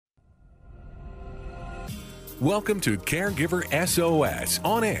Welcome to Caregiver SOS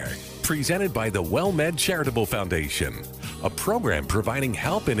On Air, presented by the WellMed Charitable Foundation, a program providing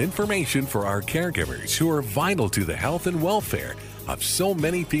help and information for our caregivers who are vital to the health and welfare of so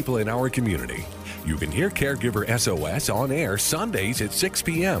many people in our community. You can hear Caregiver SOS On Air Sundays at 6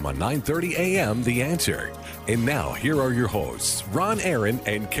 p.m. on 9:30 a.m. The Answer. And now, here are your hosts, Ron Aaron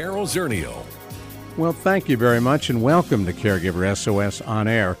and Carol Zernial. Well, thank you very much, and welcome to Caregiver SOS On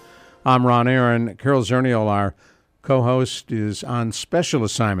Air. I'm Ron Aaron. Carol Zernial, our co-host, is on special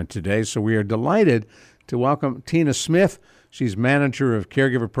assignment today, so we are delighted to welcome Tina Smith. She's manager of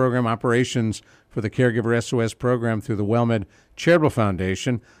caregiver program operations for the Caregiver SOS program through the WellMed Charitable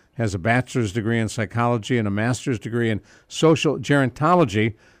Foundation, has a bachelor's degree in psychology and a master's degree in social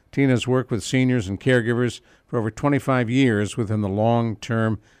gerontology. Tina's worked with seniors and caregivers for over 25 years within the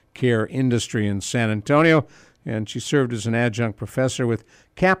long-term care industry in San Antonio, and she served as an adjunct professor with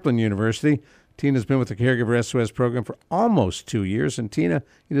Kaplan University. Tina's been with the Caregiver SOS program for almost 2 years. And Tina,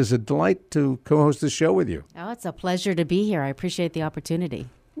 it is a delight to co-host the show with you. Oh, it's a pleasure to be here. I appreciate the opportunity.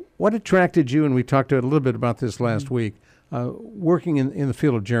 What attracted you, and we talked a little bit about this last week, working in the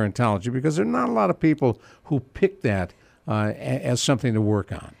field of gerontology, because there are not a lot of people who pick that as something to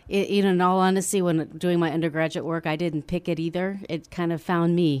work on. In all honesty, when doing my undergraduate work, I didn't pick it either. It kind of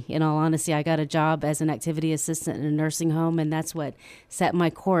found me. In all honesty, I got a job as an activity assistant in a nursing home, and that's what set my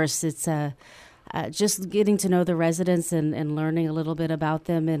course. It's just getting to know the residents and learning a little bit about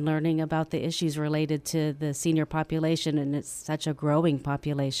them and learning about the issues related to the senior population, and it's such a growing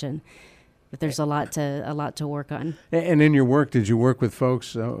population. But there's a lot to work on. And in your work, did you work with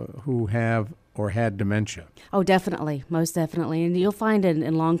folks who have or had dementia? Oh, definitely, most definitely. And you'll find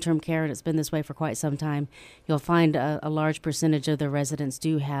in long-term care, and it's been this way for quite some time, you'll find a large percentage of the residents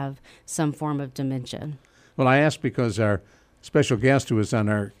do have some form of dementia. Well, I asked because our special guest who is on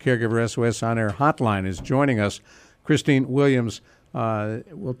our Caregiver SOS On Air hotline is joining us, Christine Williams.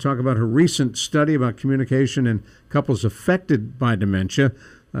 We'll talk about her recent study about communication in couples affected by dementia.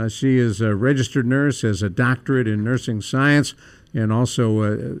 She is a registered nurse, has a doctorate in nursing science, and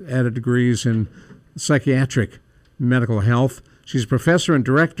also added degrees in psychiatric medical health. She's a professor and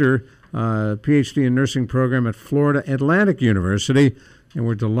director, PhD in nursing program at Florida Atlantic University, and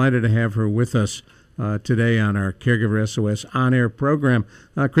we're delighted to have her with us today on our Caregiver SOS On Air program.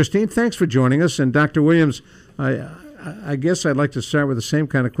 Christine, thanks for joining us. And Dr. Williams, I guess I'd like to start with the same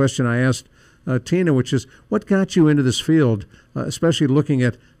kind of question I asked Tina, which is, what got you into this field, especially looking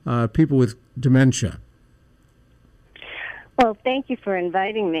at people with dementia? Well, thank you for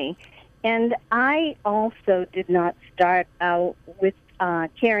inviting me. And I also did not start out with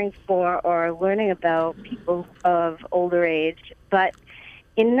caring for or learning about people of older age, but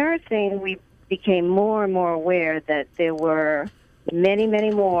in nursing, we became more and more aware that there were many, many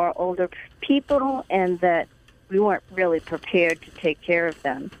more older people and that we weren't really prepared to take care of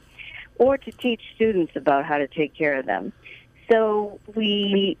them or to teach students about how to take care of them. So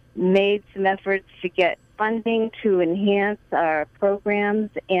we made some efforts to get funding to enhance our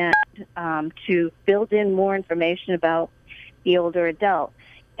programs and to build in more information about the older adult.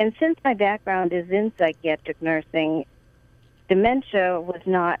 And since my background is in psychiatric nursing, dementia was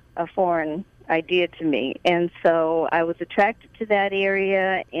not a foreign idea to me. And so I was attracted to that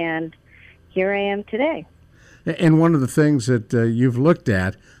area, and here I am today. And one of the things that you've looked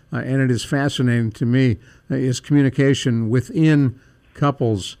at, and it is fascinating to me, is communication within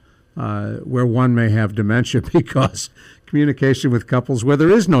couples where one may have dementia, because communication with couples where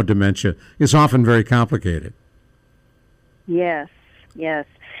there is no dementia is often very complicated. Yes.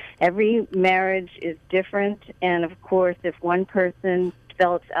 Every marriage is different, and of course, if one person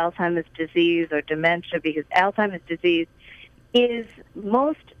develops Alzheimer's disease or dementia, because Alzheimer's disease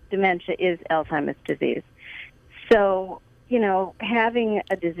most dementia is Alzheimer's disease. So, having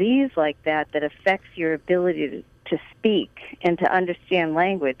a disease like that affects your ability to speak and to understand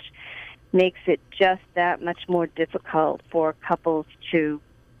language makes it just that much more difficult for couples to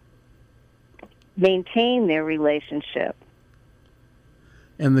maintain their relationship.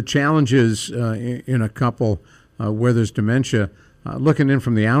 And the challenges in a couple where there's dementia, looking in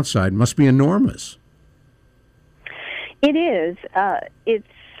from the outside, must be enormous. It is.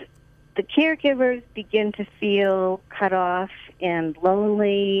 The caregivers begin to feel cut off and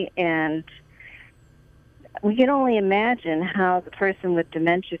lonely, and we can only imagine how the person with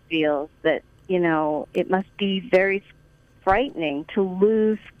dementia feels. That, it must be very frightening to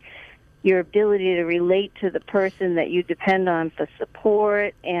lose your ability to relate to the person that you depend on for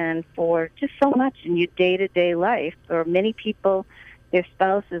support and for just so much in your day-to-day life. For many people, their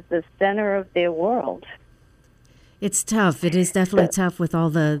spouse is the center of their world. It's tough. It is definitely tough with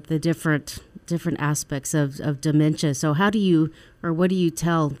all the different different aspects of dementia. So how do you, or what do you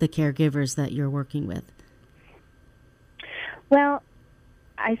tell the caregivers that you're working with? Well,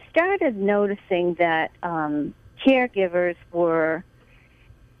 I started noticing that caregivers were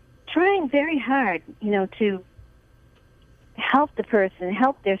trying very hard, to help the person,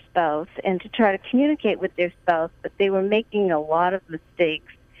 help their spouse, and to try to communicate with their spouse, but they were making a lot of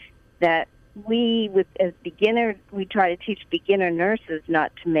mistakes that we try to teach beginner nurses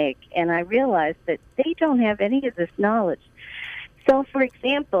not to make. And I realized that they don't have any of this knowledge. So, for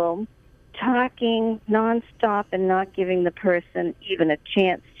example, talking nonstop and not giving the person even a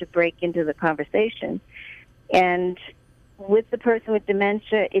chance to break into the conversation. And with the person with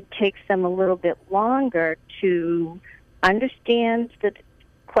dementia, it takes them a little bit longer to understand the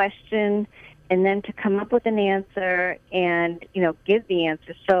question and then to come up with an answer and, give the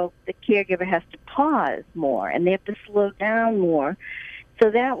answer. So the caregiver has to pause more and they have to slow down more.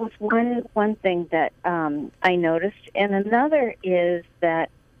 So that was one thing that I noticed. And another is that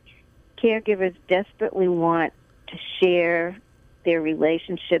caregivers desperately want to share their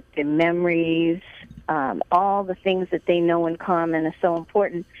relationship, their memories, all the things that they know in common is so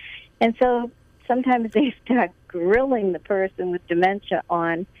important. And so sometimes they start grilling the person with dementia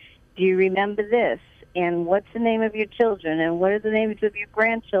on, do you remember this? And what's the name of your children? And what are the names of your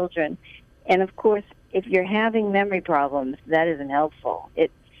grandchildren? And, of course, if you're having memory problems, that isn't helpful.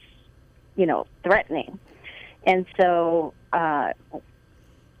 It's, threatening. And so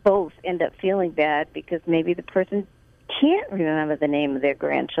both end up feeling bad because maybe the person can't remember the name of their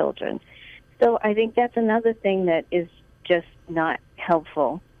grandchildren. So I think that's another thing that is just not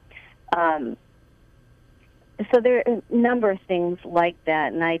helpful. So there are a number of things like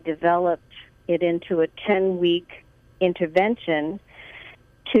that, and I developed it into a 10-week intervention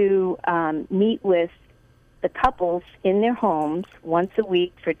to meet with the couples in their homes once a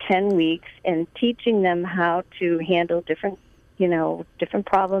week for 10 weeks and teaching them how to handle different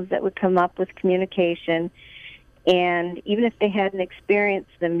problems that would come up with communication, and even if they hadn't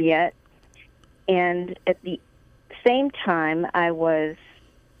experienced them yet. And at the same time, I was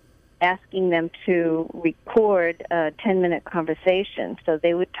asking them to record a 10-minute conversation. So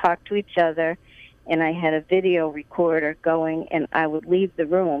they would talk to each other, and I had a video recorder going, and I would leave the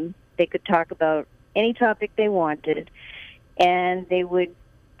room. They could talk about any topic they wanted, and they would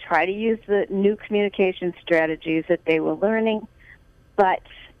try to use the new communication strategies that they were learning. But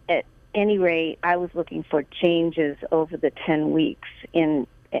at any rate, I was looking for changes over the 10 weeks, and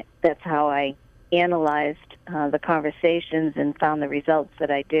that's how I analyzed the conversations and found the results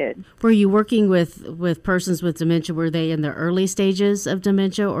that I did. Were you working with persons with dementia? Were they in the early stages of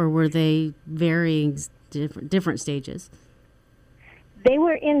dementia, or were they varying different stages? They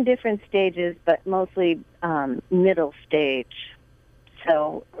were in different stages, but mostly middle stage.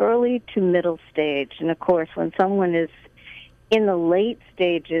 So early to middle stage. And, of course, when someone is in the late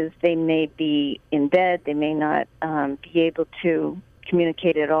stages, they may be in bed. They may not be able to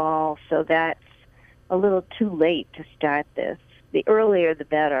communicate at all. So that's a little too late to start this. The earlier, the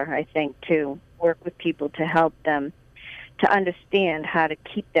better, I think, to work with people to help them to understand how to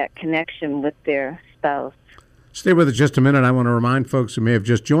keep that connection with their spouse. Stay with us just a minute. I want to remind folks who may have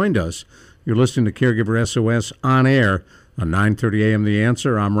just joined us, you're listening to Caregiver SOS on air on 9:30 a.m. The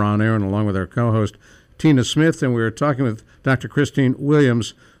Answer. I'm Ron Aaron, along with our co-host, Tina Smith, and we were talking with Dr. Christine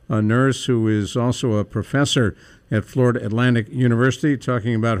Williams, a nurse who is also a professor at Florida Atlantic University,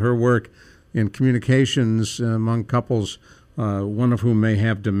 talking about her work in communications among couples, one of whom may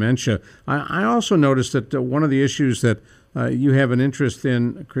have dementia. I also noticed that one of the issues that you have an interest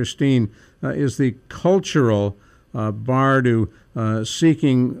in, Christine, is the cultural bar to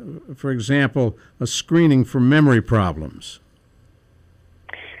seeking, for example, a screening for memory problems.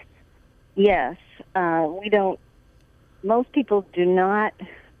 Yes. Most people do not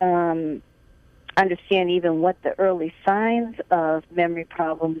understand even what the early signs of memory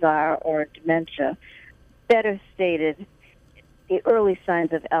problems are or dementia. Better stated, the early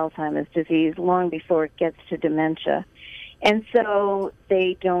signs of Alzheimer's disease long before it gets to dementia. And so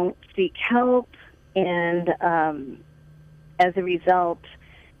they don't seek help, and as a result,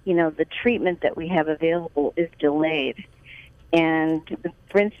 the treatment that we have available is delayed. And,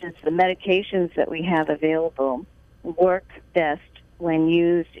 for instance, the medications that we have available work best when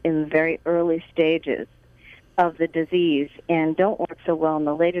used in very early stages of the disease and don't work so well in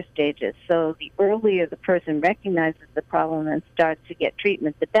the later stages. So the earlier the person recognizes the problem and starts to get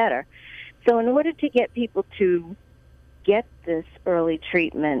treatment, the better. So in order to get people to get this early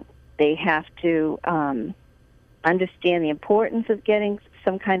treatment, they have to understand the importance of getting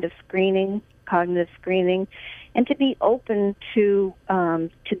some kind of screening, cognitive screening, and to be open to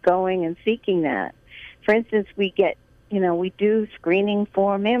going and seeking that. For instance, we do screening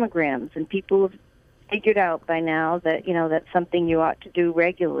for mammograms, and people have figured out by now that, that's something you ought to do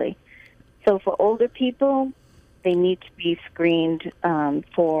regularly. So for older people, they need to be screened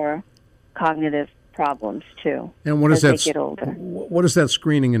for cognitive problems too. And what as does they get older. What does that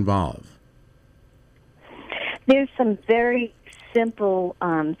screening involve? There's some very simple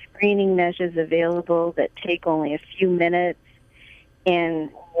screening measures available that take only a few minutes, and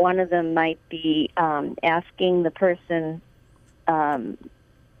one of them might be asking the person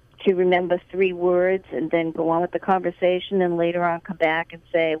to remember 3 words and then go on with the conversation, and later on come back and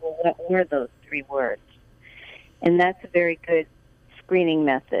say, well, what were those 3 words? And that's a very good screening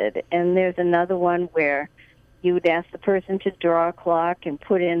method. And there's another one where you would ask the person to draw a clock and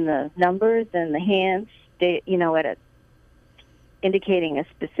put in the numbers and the hands, indicating a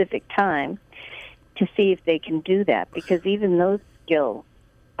specific time, to see if they can do that, because even those skills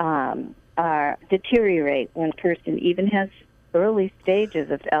deteriorate when a person even has early stages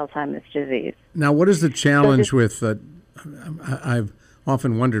of Alzheimer's disease. Now, what is the challenge with, I've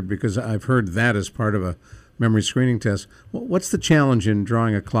often wondered, because I've heard that as part of a memory screening test, what's the challenge in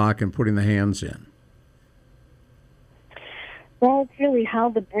drawing a clock and putting the hands in? Well, it's really how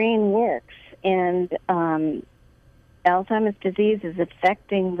the brain works, and Alzheimer's disease is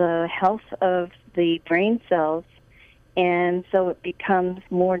affecting the health of the brain cells, and so it becomes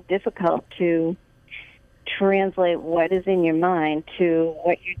more difficult to translate what is in your mind to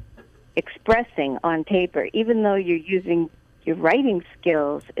what you're expressing on paper. Even though you're using your writing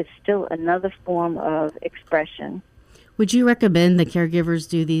skills, it's still another form of expression. Would you recommend the caregivers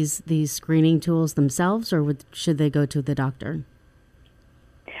do these screening tools themselves, or should they go to the doctor?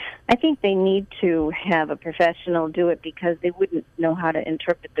 I think they need to have a professional do it, because they wouldn't know how to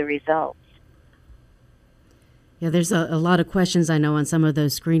interpret the results. Yeah, there's a lot of questions I know on some of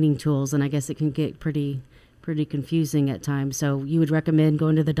those screening tools, and I guess it can get pretty confusing at times. So you would recommend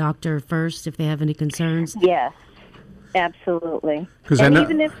going to the doctor first if they have any concerns? Yes, absolutely. And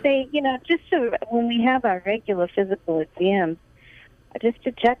even if they, when we have our regular physical exams, just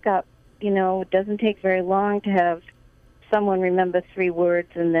to check up, it doesn't take very long to have someone remember 3 words,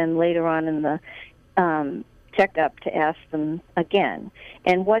 and then later on in the checkup to ask them again.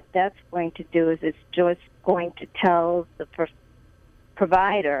 And what that's going to do is it's just going to tell the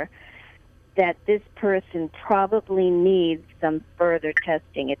provider that this person probably needs some further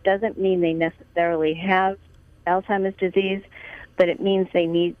testing. It doesn't mean they necessarily have Alzheimer's disease, but it means they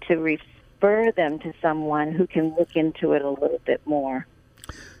need to refer them to someone who can look into it a little bit more.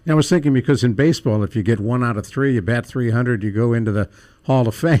 I was thinking, because in baseball, if you get 1 out of 3, you bat 300, you go into the Hall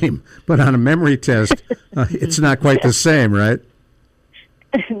of Fame. But on a memory test, it's not quite the same, right?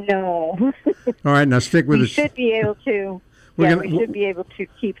 No. All right, now stick with we should be able to. We should be able to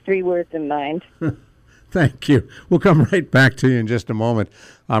keep 3 words in mind. Thank you. We'll come right back to you in just a moment.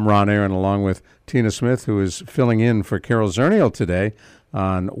 I'm Ron Aaron, along with Tina Smith, who is filling in for Carol Zernial today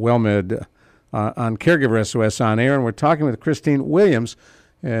on WellMed, on Caregiver SOS on Air. And we're talking with Christine Williams.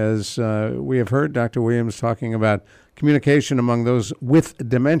 As we have heard Dr. Williams talking about communication among those with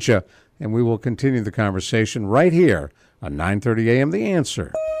dementia, and we will continue the conversation right here on 9:30 a.m. The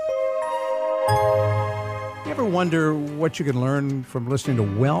Answer. You ever wonder what you can learn from listening to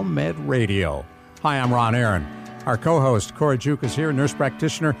WellMed Radio? Hi, I'm Ron Aaron. Our co-host, Cora Juke, is here, nurse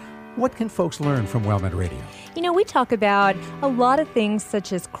practitioner. What can folks learn from WellMed Radio? We talk about a lot of things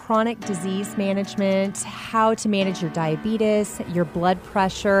such as chronic disease management, how to manage your diabetes, your blood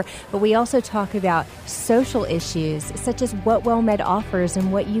pressure, but we also talk about social issues such as what WellMed offers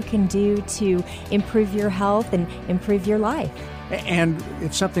and what you can do to improve your health and improve your life. And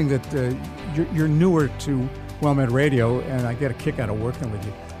it's something that you're newer to WellMed Radio, and I get a kick out of working with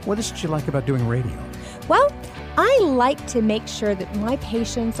you. What is it you like about doing radio? Well, I like to make sure that my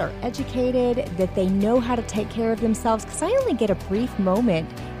patients are educated, that they know how to take care of themselves, because I only get a brief moment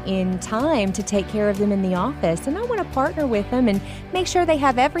in time to take care of them in the office, and I want to partner with them and make sure they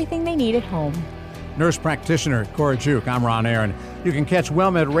have everything they need at home. Nurse practitioner Cora Juke, I'm Ron Aaron. You can catch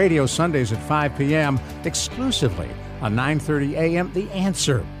WellMed Radio Sundays at 5 p.m. exclusively on 9:30 a.m. The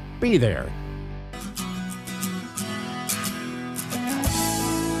Answer. Be there.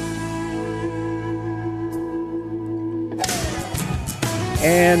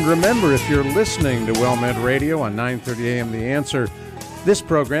 And remember, if you're listening to WellMed Radio on 9:30 a.m. The Answer, this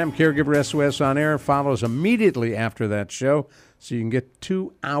program, Caregiver SOS on Air, follows immediately after that show, so you can get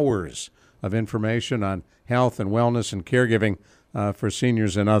 2 hours of information on health and wellness and caregiving for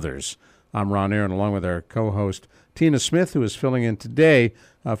seniors and others. I'm Ron Aaron, along with our co-host, Tina Smith, who is filling in today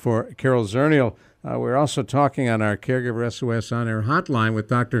for Carol Zernial. We're also talking on our Caregiver SOS On Air hotline with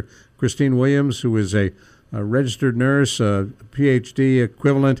Dr. Christine Williams, who is a registered nurse, a PhD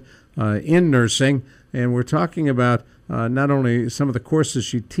equivalent in nursing, and we're talking about not only some of the courses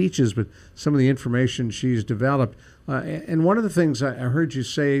she teaches, but some of the information she's developed. And one of the things I heard you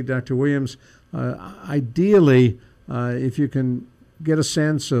say, Dr. Williams, ideally, if you can get a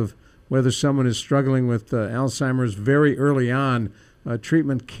sense of whether someone is struggling with Alzheimer's very early on,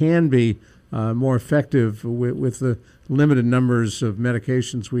 treatment can be more effective with the limited numbers of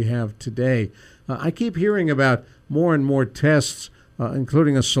medications we have today. I keep hearing about more and more tests,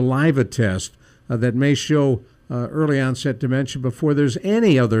 including a saliva test, that may show early onset dementia before there's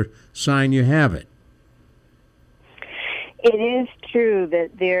any other sign you have it. It is true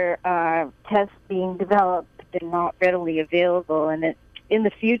that there are tests being developed that are not readily available, and that in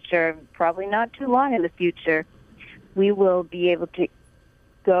the future, probably not too long in the future, we will be able to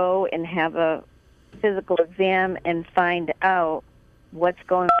go and have a physical exam and find out what's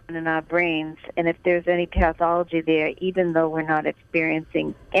going on in our brains and if there's any pathology there, even though we're not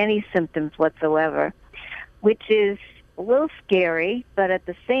experiencing any symptoms whatsoever, which is a little scary, but at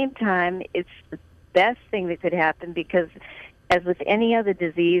the same time, it's the best thing that could happen because, as with any other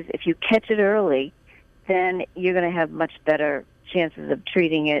disease, if you catch it early, then you're going to have much better chances of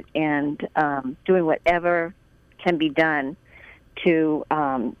treating it and doing whatever can be done to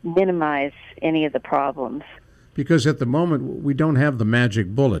minimize any of the problems. Because at the moment, we don't have the magic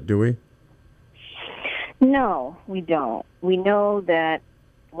bullet, do we? No, we don't. We know that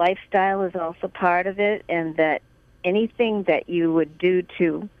lifestyle is also part of it, and that anything that you would do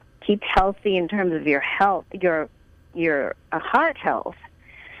to keep healthy in terms of your health, your heart health,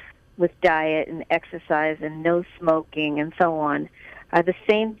 with diet and exercise and no smoking and so on, are the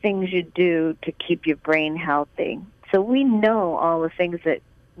same things you do to keep your brain healthy. So we know all the things that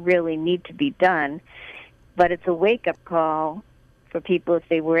really need to be done, but it's a wake-up call for people if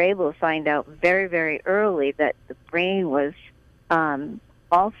they were able to find out very, very early that the brain was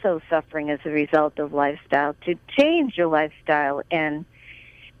also suffering as a result of lifestyle, to change your lifestyle and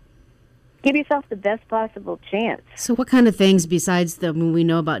give yourself the best possible chance. So what kind of things besides when we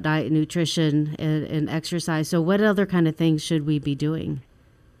know about diet and nutrition and exercise, so what other kind of things should we be doing?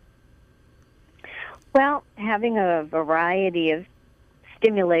 Well, having a variety of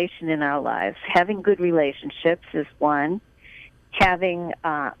stimulation in our lives. Having good relationships is one. Having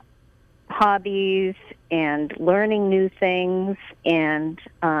hobbies and learning new things and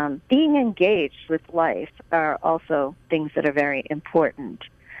being engaged with life are also things that are very important.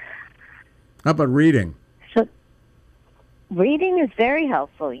 How about reading? So, reading is very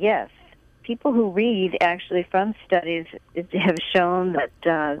helpful, yes. People who read, actually, from studies, have shown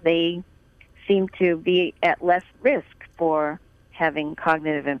that they seem to be at less risk for having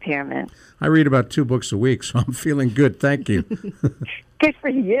cognitive impairment. I read about 2 books a week, so I'm feeling good. Thank you. Good for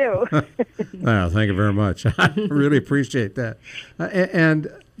you. Oh, thank you very much. I really appreciate that.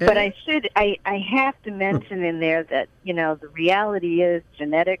 But I have to mention in there that, the reality is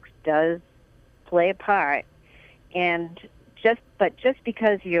genetics does play a part, and just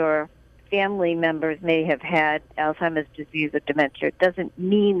because your family members may have had Alzheimer's disease or dementia doesn't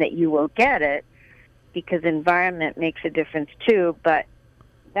mean that you will get it, because environment makes a difference too. But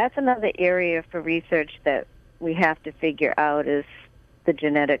that's another area for research that we have to figure out, is the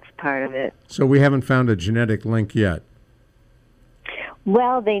genetics part of it. So we haven't found a genetic link yet.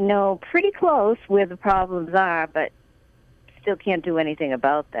 Well, they know pretty close where the problems are, but still can't do anything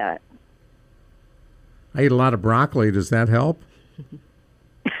about that. I eat a lot of broccoli. Does that help?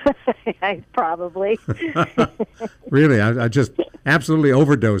 Probably. Really, I just absolutely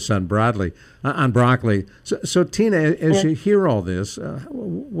overdose on broccoli. So Tina, as you hear all this,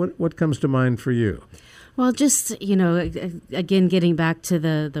 what comes to mind for you? Well, just, again, getting back to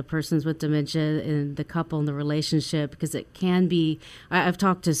the persons with dementia and the couple and the relationship, because it can be, I've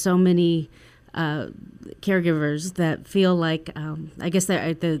talked to so many caregivers that feel like, I guess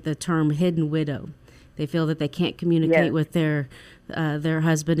the term hidden widow. They feel that they can't communicate with their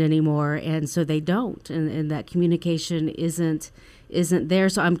husband anymore, and so they don't, and that communication isn't there.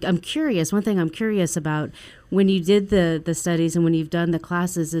 So I'm curious. One thing I'm curious about, when you did the studies and when you've done the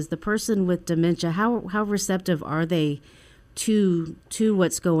classes, is the person with dementia, how receptive are they to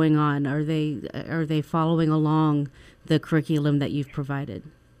what's going on? Are they following along the curriculum that you've provided?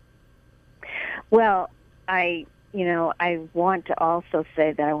 Well, I want to also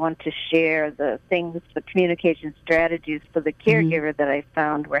say that I want to share the things, the communication strategies for the caregiver that I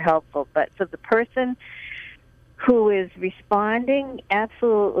found were helpful. But for the person who is responding,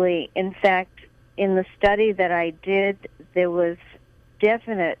 absolutely. In fact, in the study that I did, there was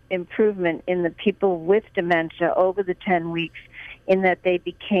definite improvement in the people with dementia over the 10 weeks in that they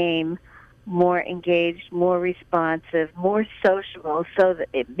became more engaged, more responsive, more sociable, so that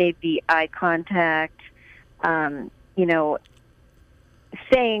it may be eye contact,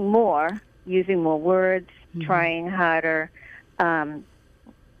 saying more, using more words, trying harder,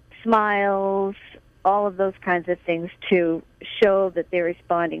 smiles, all of those kinds of things to show that they're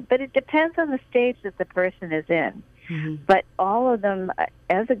responding. But it depends on the stage that the person is in. Mm-hmm. But all of them,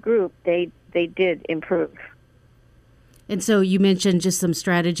 as a group, they did improve. And so you mentioned just some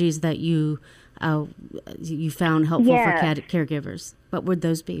strategies that you found helpful for caregivers. What would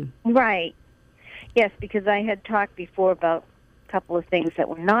those be? Right. Yes, because I had talked before about a couple of things that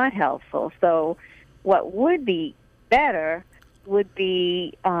were not helpful. So what would be better would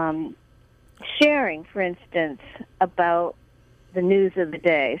be sharing, for instance, about the news of the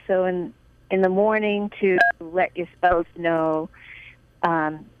day. So in the morning, to let your spouse know,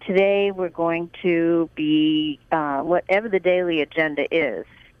 today we're going to be, whatever the daily agenda is.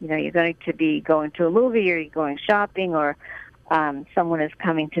 You're going to be going to a movie, or you're going shopping, or someone is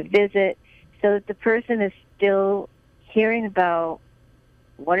coming to visit, so that the person is still hearing about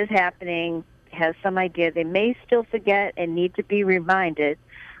what is happening, has some idea. They may still forget and need to be reminded,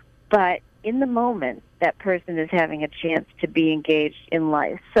 but in the moment, that person is having a chance to be engaged in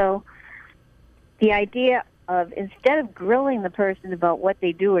life. So the idea of, instead of grilling the person about what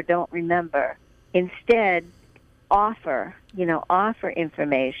they do or don't remember, instead offer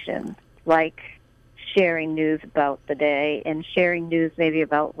information, like sharing news about the day and sharing news maybe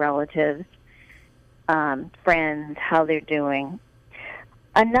about relatives, friends, how they're doing.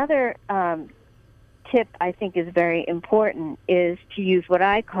 Another tip I think is very important is to use what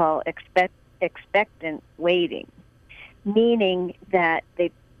I call expectant waiting, meaning that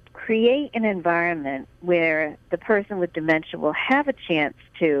they create an environment where the person with dementia will have a chance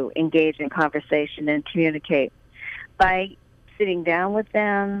to engage in conversation and communicate by sitting down with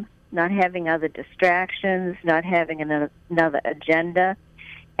them, not having other distractions, not having another agenda,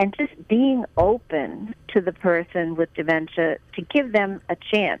 and just being open to the person with dementia to give them a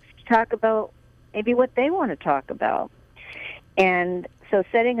chance to talk about maybe what they want to talk about. And so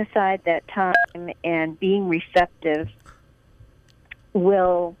setting aside that time and being receptive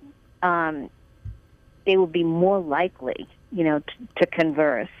will, they will be more likely, to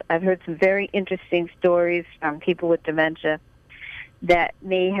converse. I've heard some very interesting stories from people with dementia that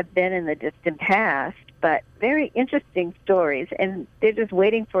may have been in the distant past, but very interesting stories, and they're just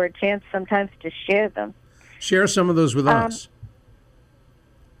waiting for a chance sometimes to share them. Share some of those with us.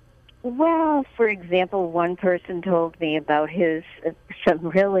 Well, for example, one person told me about some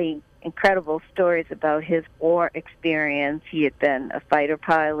really incredible stories about his war experience. He had been a fighter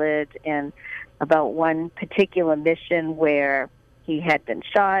pilot, and about one particular mission where he had been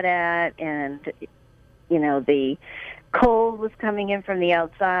shot at, and, the cold was coming in from the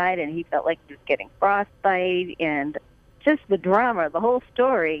outside, and he felt like he was getting frostbite, and just the drama, the whole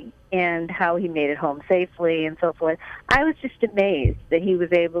story, and how he made it home safely and so forth. I was just amazed that he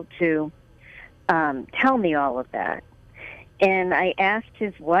was able to tell me all of that. And I asked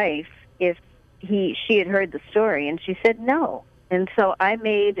his wife if she had heard the story, and she said no. And so I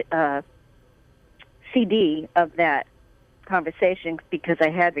made a CD of that conversation because I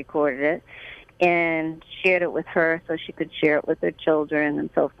had recorded it, and shared it with her so she could share it with her children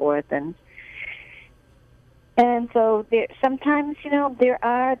and so forth. And so sometimes, there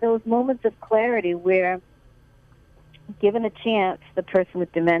are those moments of clarity where, given a chance, the person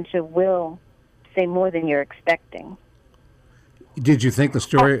with dementia will say more than you're expecting. Did you think the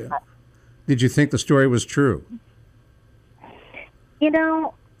story was true?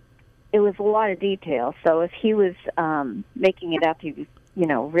 It was a lot of detail. So if he was making it up, he was,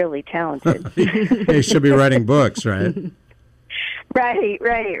 really talented. He should be writing books, right?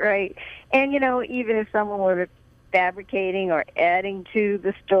 Right. And, even if someone were fabricating or adding to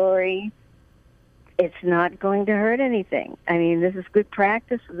the story, it's not going to hurt anything. I mean, this is good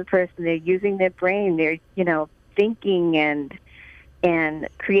practice for the person. They're using their brain. They're, thinking and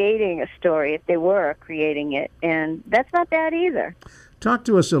creating a story if they were creating it. And that's not bad either. Talk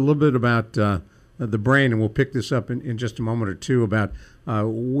to us a little bit about the brain, and we'll pick this up in just a moment or two, about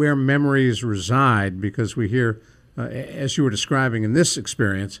where memories reside, because we hear, as you were describing in this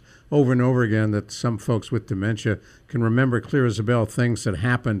experience, over and over again, that some folks with dementia can remember clear as a bell things that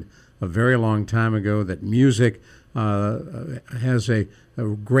happened a very long time ago, that music has a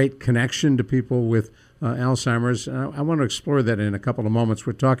great connection to people with Alzheimer's. I want to explore that in a couple of moments.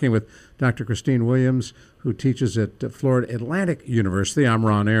 We're talking with Dr. Christine Williams, who teaches at Florida Atlantic University. I'm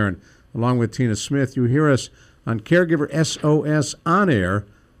Ron Aaron, along with Tina Smith. You hear us on Caregiver SOS On Air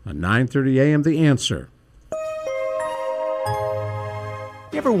on 9:30 a.m. The Answer.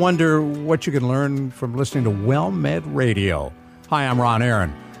 You ever wonder what you can learn from listening to WellMed Radio? Hi, I'm Ron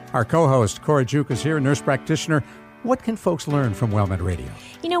Aaron. Our co-host, Cora Juke, is here, nurse practitioner. What can folks learn from WellMed Radio?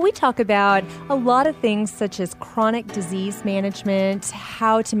 You know, we talk about a lot of things such as chronic disease management,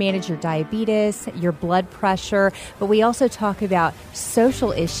 how to manage your diabetes, your blood pressure, but we also talk about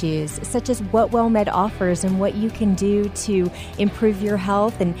social issues such as what WellMed offers and what you can do to improve your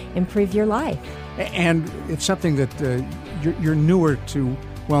health and improve your life. And it's something that you're newer to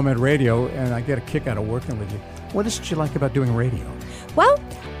WellMed Radio, and I get a kick out of working with you. What is it you like about doing radio? Well,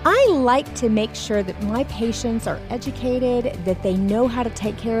 I like to make sure that my patients are educated, that they know how to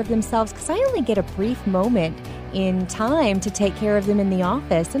take care of themselves, because I only get a brief moment in time to take care of them in the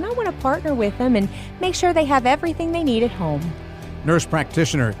office, and I want to partner with them and make sure they have everything they need at home. Nurse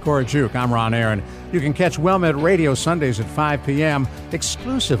practitioner Cora Juke, I'm Ron Aaron. You can catch WellMed Radio Sundays at 5 p.m.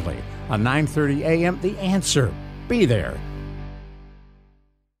 exclusively on 9:30 a.m. The Answer. Be there.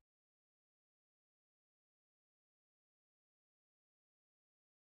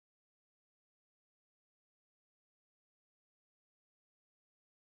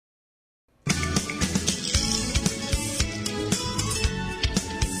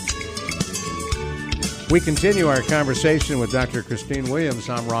 We continue our conversation with Dr. Christine Williams.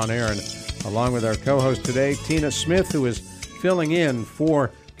 I'm Ron Aaron, along with our co-host today, Tina Smith, who is filling in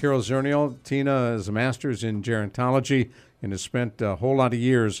for Carol Zernial. Tina is a master's in gerontology and has spent a whole lot of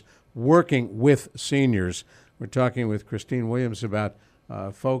years working with seniors. We're talking with Christine Williams about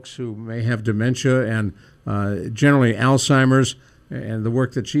folks who may have dementia and generally Alzheimer's, and the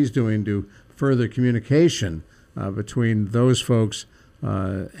work that she's doing to further communication between those folks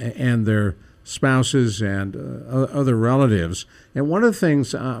and their spouses and other relatives. And one of the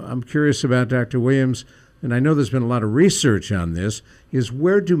things I'm curious about, Dr. Williams, and I know there's been a lot of research on this, is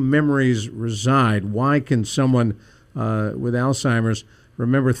where do memories reside? Why can someone with Alzheimer's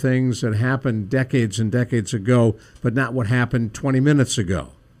remember things that happened decades and decades ago, but not what happened 20 minutes ago?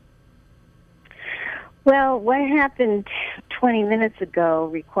 Well, what happened 20 minutes ago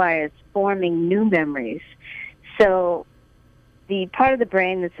requires forming new memories. So the part of the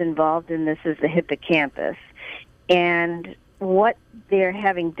brain that's involved in this is the hippocampus. And what they're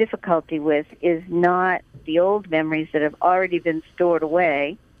having difficulty with is not the old memories that have already been stored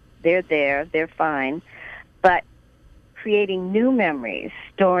away. They're there, they're fine. But creating new memories,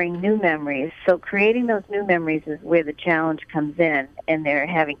 storing new memories. So creating those new memories is where the challenge comes in, and they're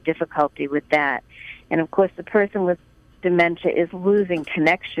having difficulty with that. And, of course, the person with dementia is losing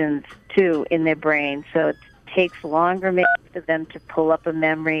connections, too, in their brain. So it takes longer maybe for them to pull up a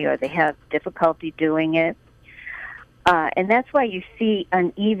memory, or they have difficulty doing it. And that's why you see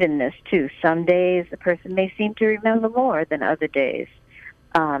unevenness, too. Some days the person may seem to remember more than other days.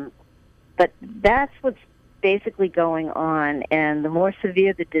 But that's what's basically going on. And the more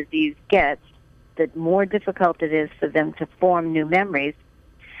severe the disease gets, the more difficult it is for them to form new memories.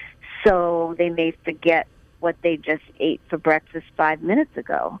 So they may forget what they just ate for breakfast 5 minutes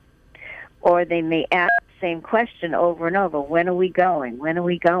ago. Or they may ask the same question over and over, when are we going? When are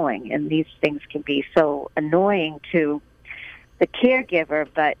we going? And these things can be so annoying to the caregiver,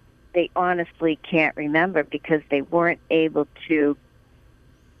 but they honestly can't remember because they weren't able to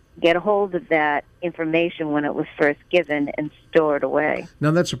get a hold of that information when it was first given and stored away.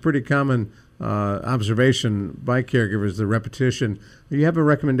 Now, that's a pretty common observation by caregivers, the repetition. Do you have a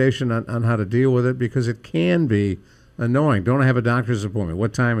recommendation on how to deal with it? Because it can be annoying. Don't I have a doctor's appointment?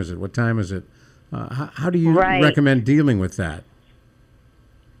 What time is it? What time is it? How do you recommend dealing with that?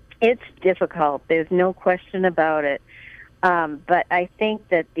 It's difficult. There's no question about it. But I think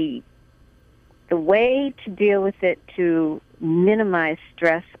that the way to deal with it to minimize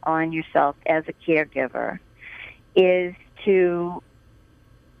stress on yourself as a caregiver is to,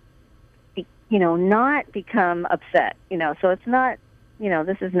 not become upset. So it's not,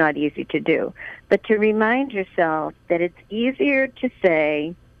 this is not easy to do. But to remind yourself that it's easier to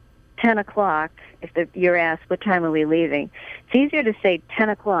say 10 o'clock, if you're asked, what time are we leaving? It's easier to say 10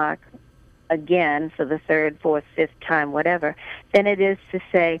 o'clock again, for the third, fourth, fifth time, whatever, than it is to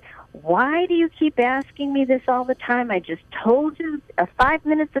say, why do you keep asking me this all the time? I just told you 5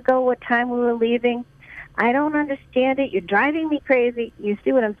 minutes ago what time we were leaving. I don't understand it. You're driving me crazy. You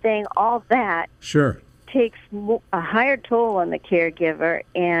see what I'm saying? All that takes a higher toll on the caregiver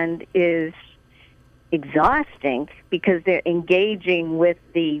and is exhausting because they're engaging with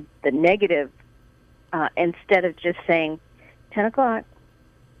the negative instead of just saying 10 o'clock.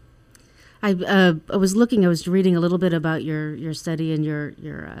 I was reading a little bit about your study and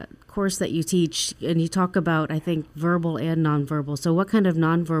your course that you teach, and you talk about, I think, verbal and nonverbal. So what kind of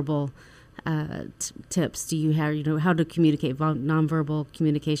nonverbal tips do you have? How to communicate, nonverbal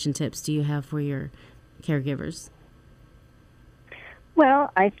communication tips do you have for your caregivers?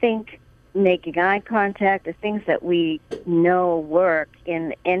 Well, I think making eye contact, the things that we know work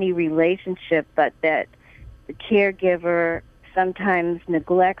in any relationship, but that the caregiver sometimes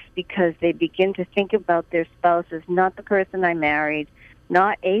neglects because they begin to think about their spouse as not the person I married,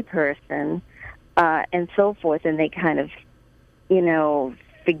 not a person, and so forth, and they kind of,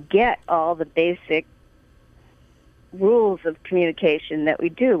 forget all the basic rules of communication that we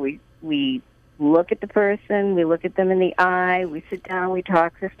do. We look at the person, we look at them in the eye, we sit down, we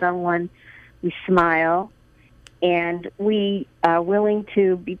talk to someone, we smile, and we are willing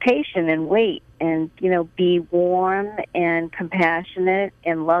to be patient and wait and, be warm and compassionate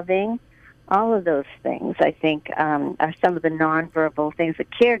and loving. All of those things, I think, are some of the nonverbal things a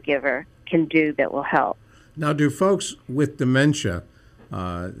caregiver can do that will help. Now, do folks with dementia,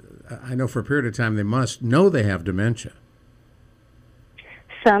 I know for a period of time they must know they have dementia.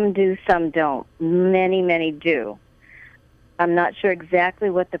 Some do, some don't. Many, many do. I'm not sure exactly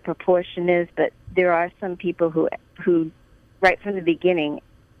what the proportion is, but there are some people who right from the beginning,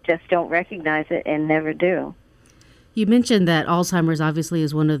 just don't recognize it and never do. You mentioned that Alzheimer's obviously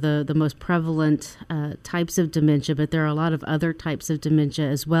is one of the most prevalent types of dementia, but there are a lot of other types of dementia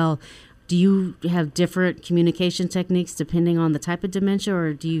as well. Do you have different communication techniques depending on the type of dementia,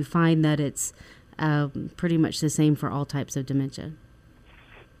 or do you find that it's pretty much the same for all types of dementia?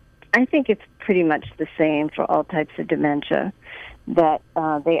 I think it's pretty much the same for all types of dementia, that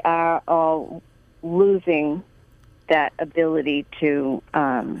they are all losing that ability to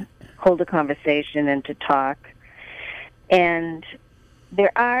hold a conversation and to talk. And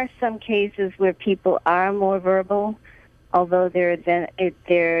there are some cases where people are more verbal, although their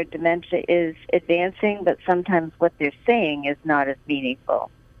dementia is advancing, but sometimes what they're saying is not as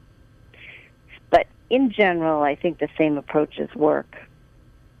meaningful. But in general, I think the same approaches work.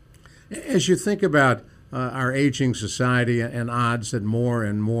 As you think about our aging society and odds that more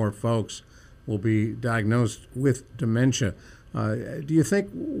and more folks will be diagnosed with dementia, do you think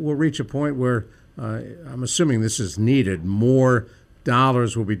we'll reach a point where, I'm assuming this is needed, more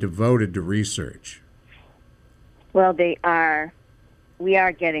dollars will be devoted to research? Well, they are. We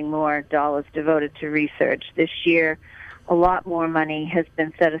are getting more dollars devoted to research. This year, a lot more money has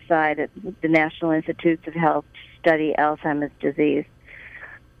been set aside at the National Institutes of Health to study Alzheimer's disease.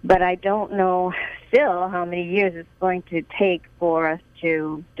 But I don't know still how many years it's going to take for us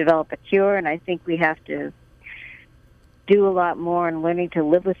to develop a cure, and I think we have to do a lot more in learning to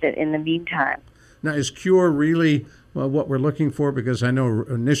live with it in the meantime. Now, is cure really what we're looking for? Because I know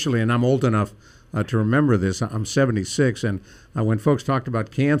initially, and I'm old enough to remember this, I'm 76, and when folks talked about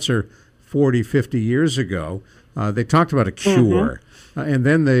cancer 40, 50 years ago, they talked about a cure. And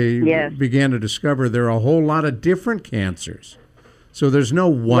then they began to discover there are a whole lot of different cancers. So there's no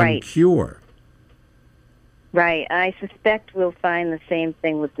one cure. Right. I suspect we'll find the same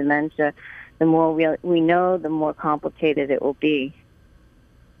thing with dementia. The more we know, the more complicated it will be.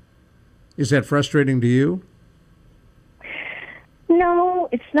 Is that frustrating to you? No,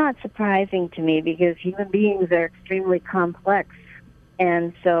 it's not surprising to me because human beings are extremely complex,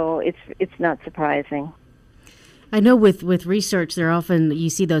 and so it's not surprising. I know with research, you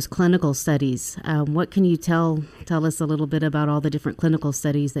see those clinical studies. What can you tell us a little bit about all the different clinical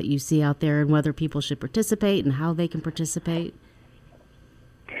studies that you see out there and whether people should participate and how they can participate?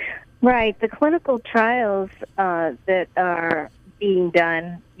 Right. The clinical trials that are being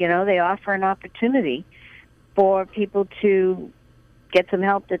done, they offer an opportunity for people to get some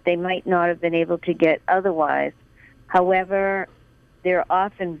help that they might not have been able to get otherwise. However, they're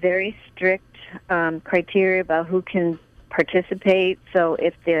often very strict criteria about who can participate. So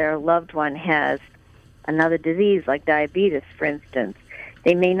if their loved one has another disease like diabetes, for instance,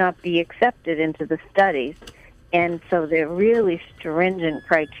 they may not be accepted into the studies. And so they're really stringent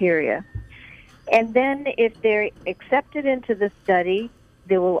criteria. And then if they're accepted into the study,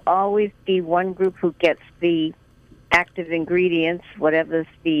 there will always be one group who gets the active ingredients, whatever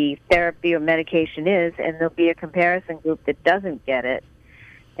the therapy or medication is, and there'll be a comparison group that doesn't get it.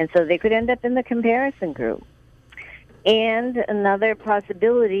 And so they could end up in the comparison group. And another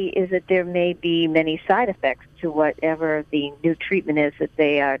possibility is that there may be many side effects to whatever the new treatment is that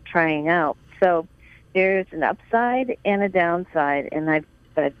they are trying out. So there's an upside and a downside, and I've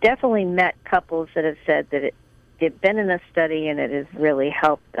definitely met couples that have said that they've been in a study and it has really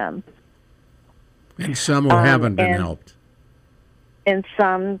helped them. And some who haven't been helped. And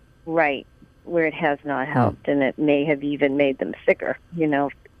some right where it has not helped, and it may have even made them sicker,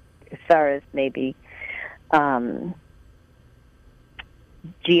 as far as maybe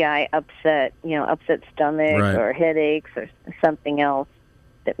GI upset, upset stomach Right. or headaches or something else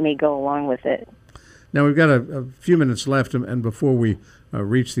that may go along with it. Now, we've got a few minutes left, and before we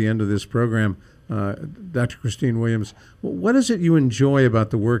reach the end of this program, Dr. Christine Williams, what is it you enjoy about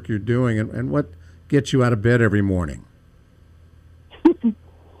the work you're doing, and what gets you out of bed every morning?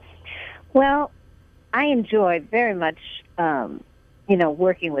 Well, I enjoy very much,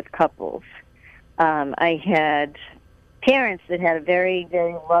 working with couples. I had parents that had a very,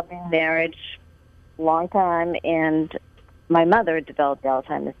 very loving marriage, long time, and my mother developed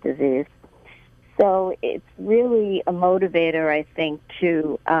Alzheimer's disease. So it's really a motivator, I think,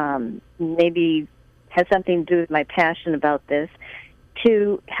 to maybe has something to do with my passion about this,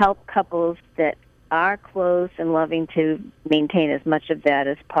 to help couples that are close and loving to maintain as much of that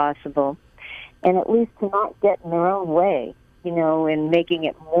as possible, and at least to not get in their own way, and making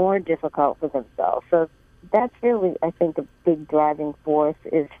it more difficult for themselves. So that's really, I think, a big driving force,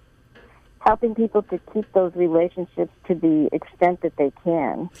 is helping people to keep those relationships to the extent that they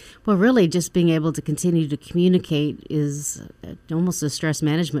can. Well, really, just being able to continue to communicate is almost a stress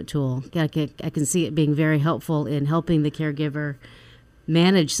management tool. I can see it being very helpful in helping the caregiver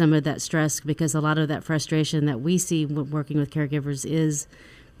manage some of that stress, because a lot of that frustration that we see when working with caregivers is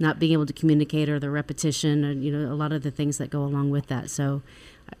not being able to communicate, or the repetition, and a lot of the things that go along with that. So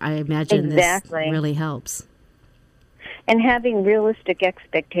I imagine this really helps. And having realistic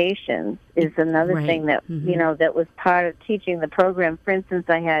expectations is another thing that, that was part of teaching the program. For instance,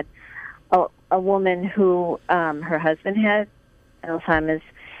 I had a woman who, her husband had Alzheimer's,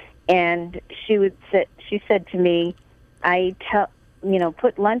 and she said to me,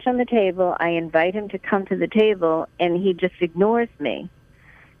 put lunch on the table, I invite him to come to the table, and he just ignores me.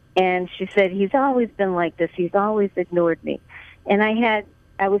 And she said, he's always been like this, he's always ignored me. And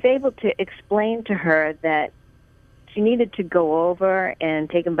I was able to explain to her that she needed to go over and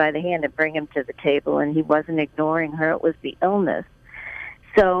take him by the hand and bring him to the table, and he wasn't ignoring her. It was the illness.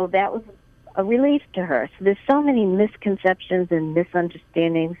 So that was a relief to her. So there's so many misconceptions and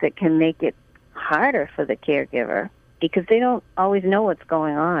misunderstandings that can make it harder for the caregiver, because they don't always know what's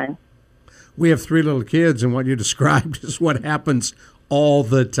going on. We have 3 little kids, and what you described is what happens all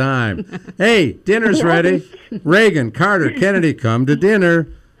the time. Hey, dinner's ready. Reagan, Carter, Kennedy, come to dinner.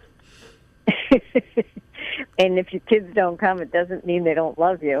 And if your kids don't come, it doesn't mean they don't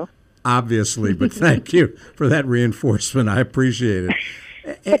love you. Obviously, but thank you for that reinforcement. I appreciate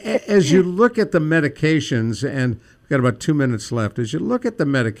it. As you look at the medications, and we've got about 2 minutes left, as you look at the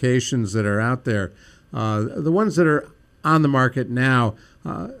medications that are out there, the ones that are on the market now,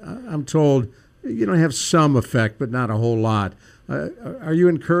 I'm told, have some effect, but not a whole lot. Are you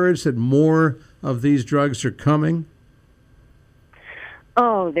encouraged that more of these drugs are coming?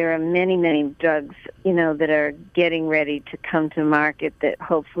 Oh, there are many, many drugs, that are getting ready to come to market that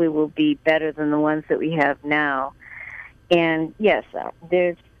hopefully will be better than the ones that we have now. And yes,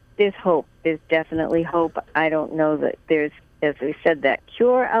 there's hope. There's definitely hope. I don't know that there's, as we said, that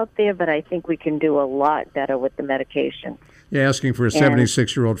cure out there, but I think we can do a lot better with the medication. You're asking for a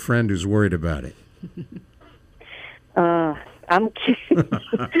 76-year-old friend who's worried about it. I'm kidding.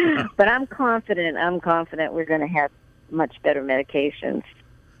 But I'm confident we're going to have much better medications.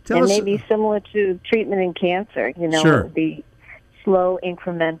 And maybe similar to treatment in cancer, Sure. It would be slow,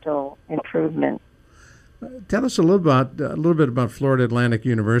 incremental improvement. Tell us a little bit about Florida Atlantic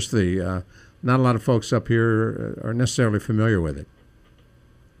University. Not a lot of folks up here are necessarily familiar with it.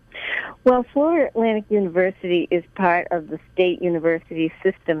 Well, Florida Atlantic University is part of the state university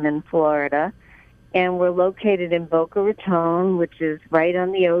system in Florida, and we're located in Boca Raton, which is right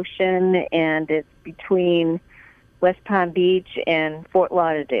on the ocean, and it's between West Palm Beach and Fort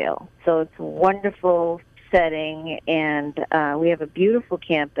Lauderdale. So it's a wonderful setting, and we have a beautiful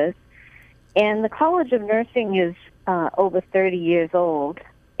campus. And the College of Nursing is over 30 years old,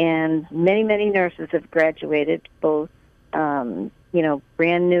 and many, many nurses have graduated, both,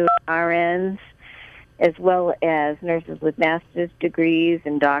 brand new RNs, as well as nurses with master's degrees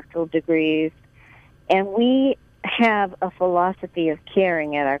and doctoral degrees. And we have a philosophy of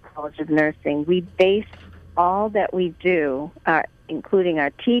caring at our College of Nursing. We base all that we do, including our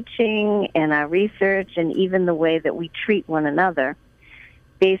teaching and our research and even the way that we treat one another,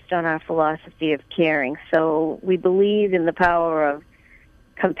 based on our philosophy of caring. So we believe in the power of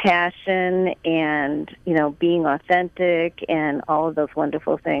compassion and, being authentic and all of those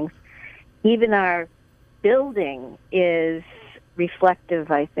wonderful things. Even our building is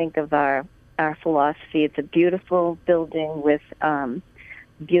reflective, I think, of our philosophy. It's a beautiful building with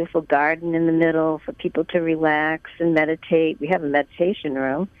beautiful garden in the middle for people to relax and meditate. We have a meditation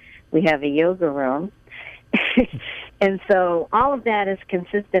room. We have a yoga room. And so all of that is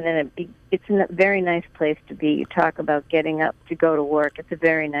consistent, and it's a very nice place to be. You talk about getting up to go to work. It's a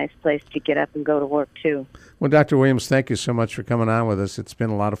very nice place to get up and go to work, too. Well, Dr. Williams, thank you so much for coming on with us. It's been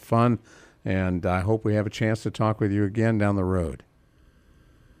a lot of fun, and I hope we have a chance to talk with you again down the road.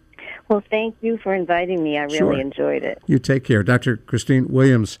 Well, thank you for inviting me. I really enjoyed it. You take care. Dr. Christine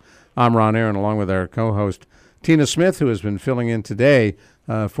Williams, I'm Ron Aaron, along with our co-host, Tina Smith, who has been filling in today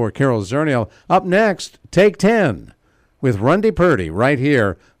for Carol Zernial. Up next, Take 10 with Rundy Purdy right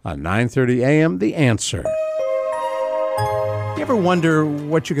here on 9:30 a.m. The Answer. You ever wonder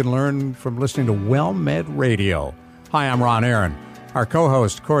what you can learn from listening to WellMed Radio? Hi, I'm Ron Aaron. Our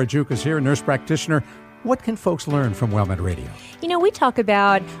co-host, Cora Juke, is here, nurse practitioner. What can folks learn from WellMed Radio? You know, we talk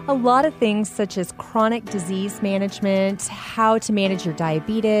about a lot of things such as chronic disease management, how to manage your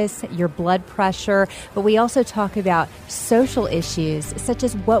diabetes, your blood pressure, but we also talk about social issues such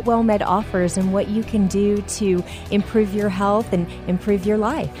as what WellMed offers and what you can do to improve your health and improve your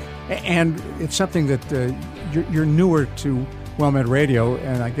life. And it's something that you're newer to WellMed Radio,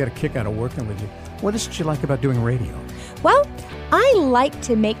 and I get a kick out of working with you. What is it you like about doing radio? Well, I like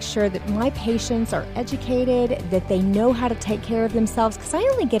to make sure that my patients are educated, that they know how to take care of themselves, because I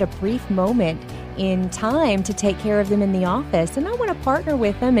only get a brief moment in time to take care of them in the office, and I want to partner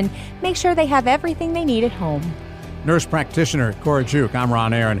with them and make sure they have everything they need at home. Nurse practitioner Cora Juke, I'm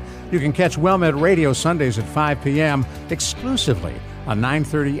Ron Aaron. You can catch WellMed Radio Sundays at 5 p.m. exclusively on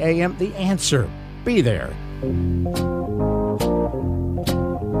 9:30 a.m. The Answer. Be there.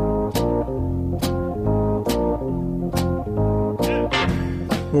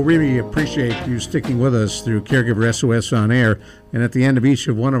 Well, really appreciate you sticking with us through Caregiver SOS On Air. And at the end of each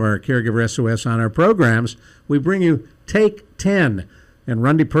of one of our Caregiver SOS On Air programs, we bring you Take 10. And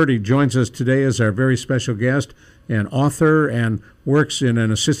Rundy Purdy joins us today as our very special guest, an author, and works in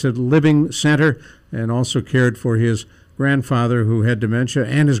an assisted living center, and also cared for his grandfather who had dementia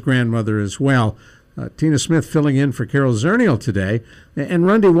and his grandmother as well. Tina Smith filling in for Carol Zernial today. And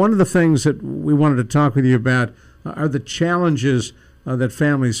Rundy, one of the things that we wanted to talk with you about are the challenges that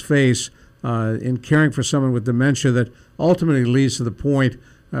families face in caring for someone with dementia that ultimately leads to the point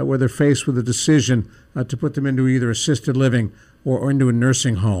where they're faced with a decision to put them into either assisted living or into a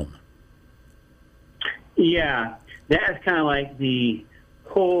nursing home. Yeah, that's kind of like the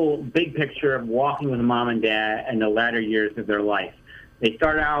whole big picture of walking with mom and dad in the latter years of their life. They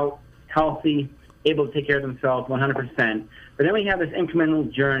start out healthy, able to take care of themselves 100%, but then we have this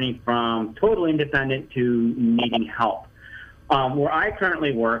incremental journey from total independent to needing help. Where I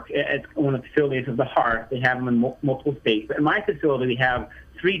currently work, at one of the facilities of the Heart, they have them in multiple states. But in my facility, we have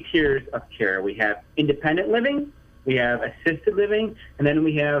 3 tiers of care. We have independent living, we have assisted living, and then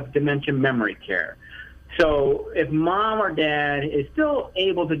we have dementia memory care. So if mom or dad is still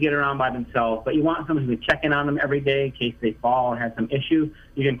able to get around by themselves, but you want someone who can check in on them every day in case they fall or have some issue,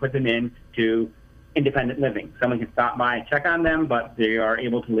 you can put them into independent living. Someone can stop by and check on them, but they are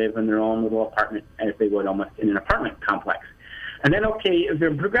able to live in their own little apartment as they would almost in an apartment complex. And then, okay, if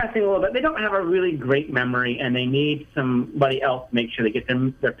they're progressing a little bit, they don't have a really great memory, and they need somebody else to make sure they get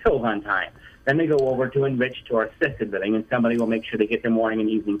their pills on time. Then they go over to enriched or assisted living, and somebody will make sure they get their morning and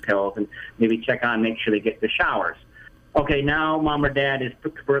evening pills and maybe check on, make sure they get the showers. Okay, now mom or dad is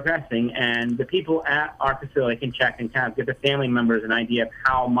progressing, and the people at our facility can check and kind of give the family members an idea of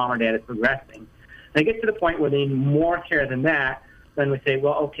how mom or dad is progressing. They get to the point where they need more care than that. Then we say,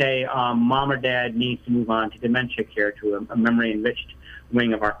 well, okay, mom or dad needs to move on to dementia care, to a memory-enriched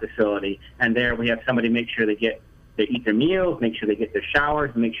wing of our facility. And there we have somebody make sure they eat their meals, make sure they get their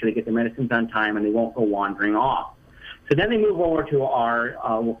showers, and make sure they get their medicines on time, and they won't go wandering off. So then they move over to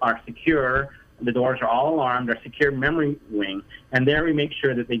our secure, the doors are all alarmed, our secure memory wing. And there we make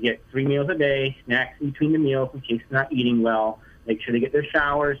sure that they get 3 meals a day, snacks in between the meals in case they're not eating well, make sure they get their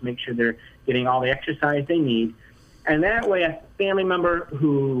showers, make sure they're getting all the exercise they need. And that way, a family member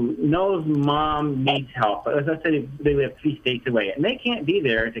who knows mom needs help, but as I said, they live 3 states away, and they can't be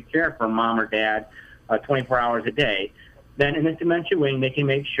there to care for mom or dad 24 hours a day, then in this dementia wing, they can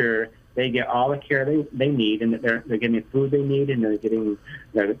make sure they get all the care they need, and that they're getting the food they need, and they're getting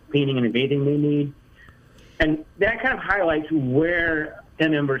the cleaning and the bathing they need. And that kind of highlights where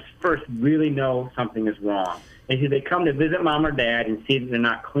family members first really know something is wrong. And they come to visit mom or dad and see that they're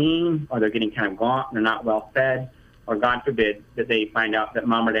not clean, or they're getting kind of gaunt, they're not well fed, or God forbid that they find out that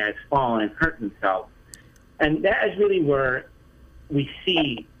mom or dad has fallen and hurt themselves. And that is really where we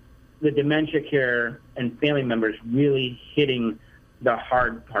see the dementia care and family members really hitting the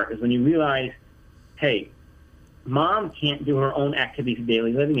hard part, is when you realize, hey, Mom can't do her own activities of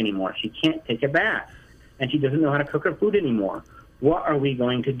daily living anymore. She can't take a bath, and she doesn't know how to cook her food anymore. What are we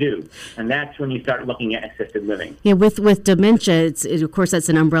going to do? And that's when you start looking at assisted living. Yeah, with dementia, of course that's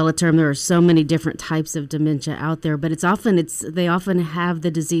an umbrella term. There are so many different types of dementia out there, but they often have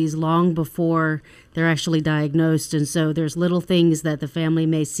the disease long before they're actually diagnosed, and so there's little things that the family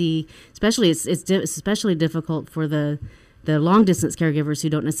may see. Especially, it's especially difficult for the long distance caregivers who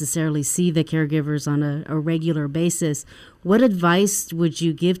don't necessarily see the caregivers on a regular basis. What advice would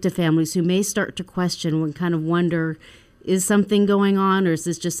you give to families who may start to question and kind of wonder, is something going on, or is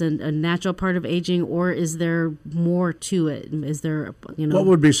this just a natural part of aging, or is there more to it? Is there, What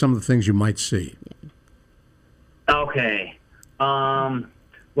would be some of the things you might see? Okay.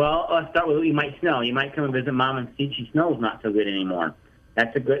 Well, let's start with what you might smell. You might come and visit Mom and see she smells not so good anymore.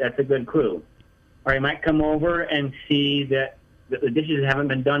 That's a good clue. Or you might come over and see that the dishes haven't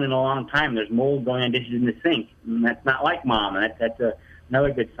been done in a long time. There's mold going on dishes in the sink. And that's not like Mom, and that's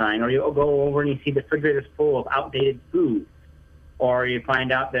another good sign. Or you'll go over and you see the refrigerator's full of outdated food. Or you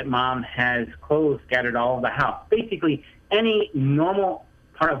find out that Mom has clothes scattered all over the house. Basically, any normal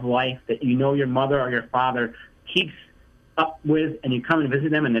part of life that you know your mother or your father keeps up with, and you come and visit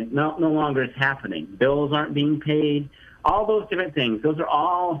them, and it no longer is happening. Bills aren't being paid. All those different things. Those are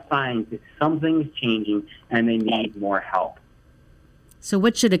all signs that something's changing and they need more help. So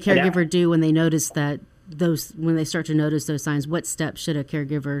what should a caregiver do when they notice when they start to notice those signs? What steps should a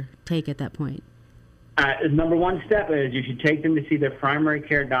caregiver take at that point? Number one step is you should take them to see their primary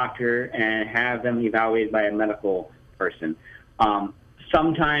care doctor and have them evaluated by a medical person.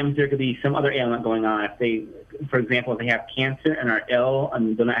 Sometimes there could be some other ailment going on. For example, if they have cancer and are ill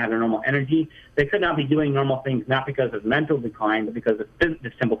and do not have their normal energy, they could not be doing normal things, not because of mental decline, but because of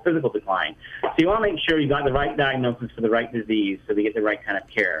the simple physical decline. So you want to make sure you got the right diagnosis for the right disease so they get the right kind of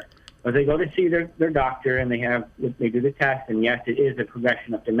care. But they go to see their doctor and they do the test, and yes, it is a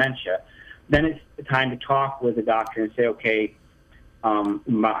progression of dementia. Then it's time to talk with the doctor and say, okay,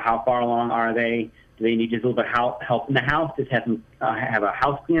 how far along are they? Do they need just a little bit of help in the house? Just have a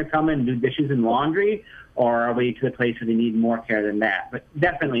house cleaner come in and do dishes and laundry? Or are we to the place where they need more care than that? But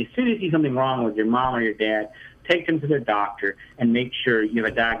definitely, as soon as you see something wrong with your mom or your dad, take them to their doctor and make sure you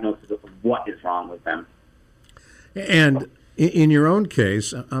have a diagnosis of what is wrong with them. And in your own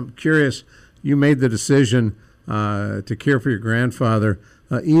case, I'm curious, you made the decision to care for your grandfather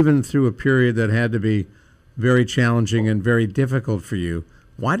even through a period that had to be very challenging and very difficult for you.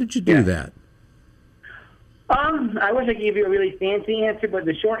 Why did you do that? I wish I could give you a really fancy answer, but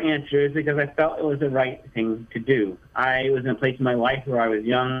the short answer is because I felt it was the right thing to do. I was in a place in my life where I was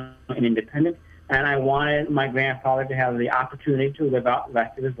young and independent, and I wanted my grandfather to have the opportunity to live out the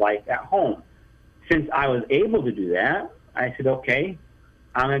rest of his life at home. Since I was able to do that, I said, okay,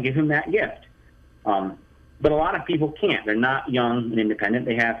 I'm going to give him that gift. But a lot of people can't. They're not young and independent.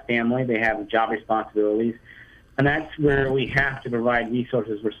 They have family. They have job responsibilities. And that's where we have to provide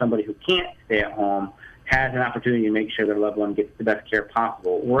resources where somebody who can't stay at home has an opportunity to make sure their loved one gets the best care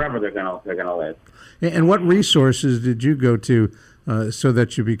possible wherever they're going to live. And what resources did you go to so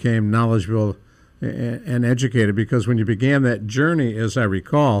that you became knowledgeable and educated? Because when you began that journey, as I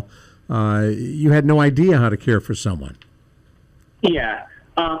recall, you had no idea how to care for someone. Yeah.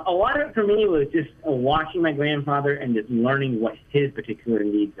 A lot of it for me was just watching my grandfather and just learning what his particular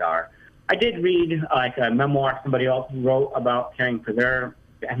needs are. I did read like a memoir somebody else wrote about caring for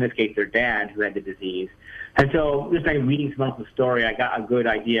in this case, their dad who had the disease. And so just by reading someone else's story, I got a good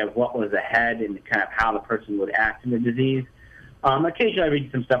idea of what was ahead and kind of how the person would act in the disease. Occasionally I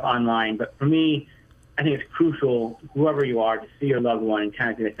read some stuff online, but for me, I think it's crucial, whoever you are, to see your loved one and kind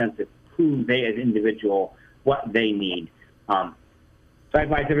of get a sense of who they as an individual, what they need. So I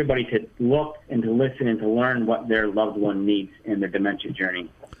advise everybody to look and to listen and to learn what their loved one needs in their dementia journey.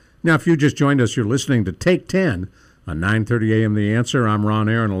 Now, if you just joined us, you're listening to Take 10 on 9:30 a.m. The Answer. I'm Ron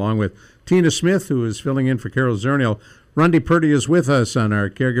Aaron, along with Tina Smith, who is filling in for Carol Zernial. Rundy Purdy is with us on our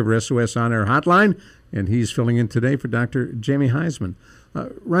Caregiver SOS On Air hotline, and he's filling in today for Dr. Jamie Heisman.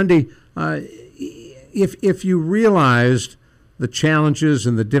 Rundy, if you realized the challenges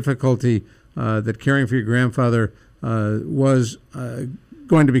and the difficulty that caring for your grandfather was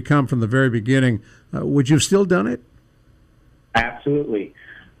going to become from the very beginning, would you have still done it? Absolutely.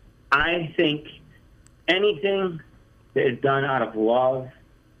 I think anything that is done out of love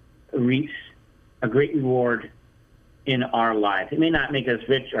reaps a great reward in our lives. It may not make us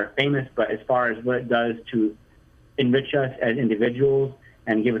rich or famous, but as far as what it does to enrich us as individuals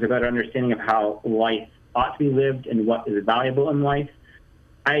and give us a better understanding of how life ought to be lived and what is valuable in life,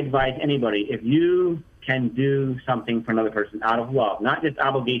 I advise anybody, if you can do something for another person out of love, not just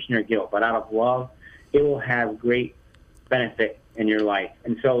obligation or guilt, but out of love, it will have great benefit in your life.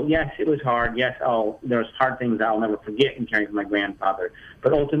 And so, yes, it was hard. Yes, there's hard things I'll never forget in caring for my grandfather.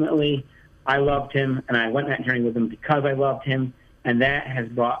 But ultimately, I loved him, and I went on that journey with him because I loved him, and that has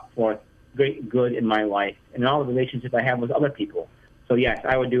brought forth great good in my life and in all the relationships I have with other people. So, yes,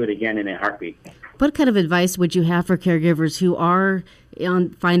 I would do it again in a heartbeat. What kind of advice would you have for caregivers who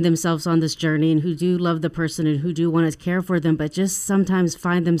find themselves on this journey and who do love the person and who do want to care for them, but just sometimes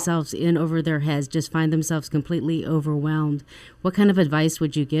find themselves in over their heads, just find themselves completely overwhelmed? What kind of advice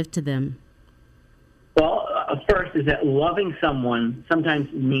would you give to them? Well, first is that loving someone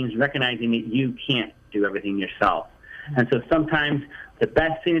sometimes means recognizing that you can't do everything yourself. And so sometimes the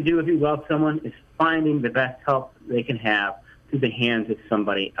best thing to do if you love someone is finding the best help they can have through the hands of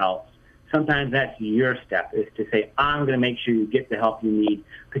somebody else. Sometimes that's your step, is to say, I'm going to make sure you get the help you need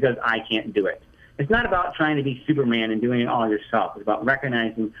because I can't do it. It's not about trying to be Superman and doing it all yourself. It's about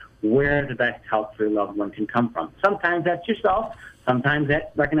recognizing where the best help for your loved one can come from. Sometimes that's yourself. Sometimes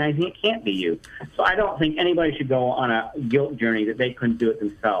that's recognizing it can't be you. So I don't think anybody should go on a guilt journey that they couldn't do it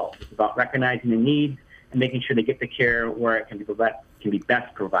themselves. It's about recognizing the needs and making sure they get the care where it can be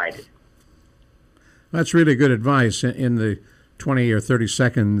best provided. That's really good advice. In the 20 or 30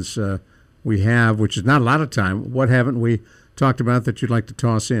 seconds we have, which is not a lot of time, what haven't we talked about that you'd like to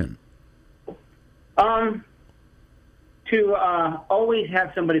toss in? To always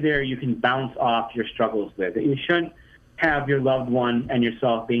have somebody there you can bounce off your struggles with. You shouldn't have your loved one and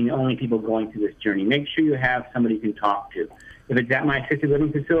yourself being the only people going through this journey. Make sure you have somebody you can talk to. If it's at my assisted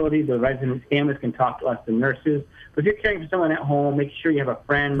living facility, the resident families can talk to us, the nurses. But if you're caring for someone at home, make sure you have a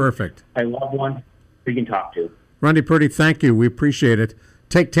friend, perfect, a loved one who you can talk to. Rondi Purdy, thank you. We appreciate it.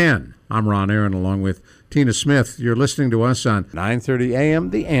 Take 10. I'm Ron Aaron along with Tina Smith. You're listening to us on 9:30 a.m.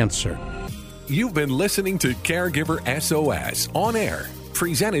 The Answer. You've been listening to Caregiver SOS on air,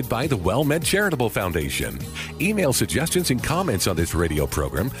 presented by the WellMed Charitable Foundation. Email suggestions and comments on this radio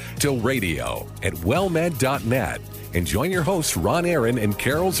program to radio@wellmed.net. And join your hosts Ron Aaron and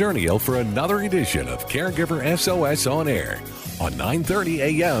Carol Zernial for another edition of Caregiver SOS on air on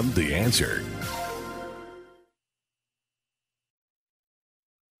 9:30 a.m. The Answer.